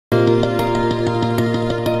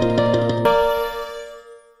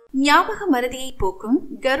ஞாபக மறதியை போக்கும்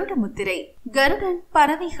கருட முத்திரை. கருடன்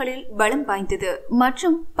பறவைகளில் பலம் வாய்ந்தது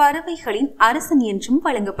மற்றும் பறவைகளின் அரசன் என்றும்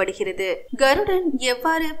வழங்கப்படுகிறது. கருடன்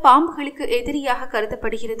எவ்வாறு பாம்புகளுக்கு எதிரியாக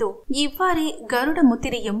கருதப்படுகிறதோ இவ்வாறே கருட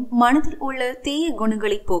முத்திரையும் மனதில் உள்ள தீய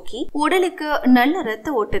குணங்களை போக்கி உடலுக்கு நல்ல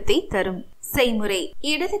இரத்த ஓட்டத்தை தரும். செய்முறை: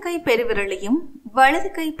 இடது கை பெருவிரலையும் வலது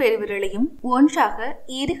கை பெருவிரலையும் ஒன்றாக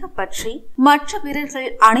இறுக பற்றி மற்ற விரல்கள்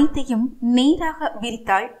அனைத்தையும் நேராக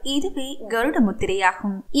விரித்தால் இதுவே கருட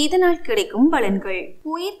முத்திரையாகும். இதனால் கிடைக்கும் பலன்கள்: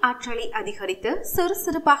 உயிர் ஆற்றலை அதிகரித்து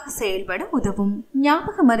சுறுசுறுப்பாக செயல்பட உதவும்.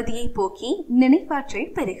 ஞாபக மறதியை போக்கி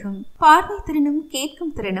நினைவாற்றல் பெருகும். பார்வை திறனும்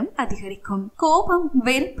கேட்கும் திறனும் அதிகரிக்கும். கோபம்,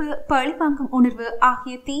 வெறுப்பு, பழிவாங்கும் உணர்வு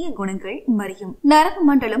ஆகிய தீய குணங்கள் மறையும். நரம்பு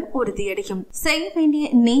மண்டலம் உறுதியடையும். செய்ய வேண்டிய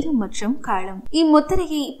நேரம் மற்றும் காலம்: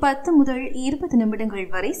 இம்முத்திரையை 10 முதல் 20 நிமிடங்கள்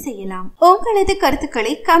வரை செய்யலாம். உங்களது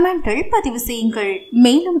கருத்துக்களை கமெண்டில் பதிவு செய்யுங்கள்.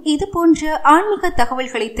 மேலும் இது போன்ற ஆன்மீக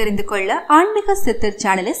தகவல்களை தெரிந்து கொள்ள ஆன்மீக சித்தர்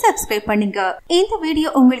சேனலை சப்ஸ்கிரைப் பண்ணுங்க. இந்த வீடியோ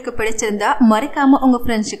உங்களுக்கு பிடிச்சிருந்தா மறக்காம உங்க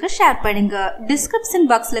ஃப்ரெண்ட்ஸுக்கு ஷேர் பண்ணுங்க. டிஸ்கிரிப்ஷன்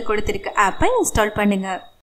பாக்ஸ்ல கொடுத்திருக்க ஆப்பை இன்ஸ்டால் பண்ணுங்க.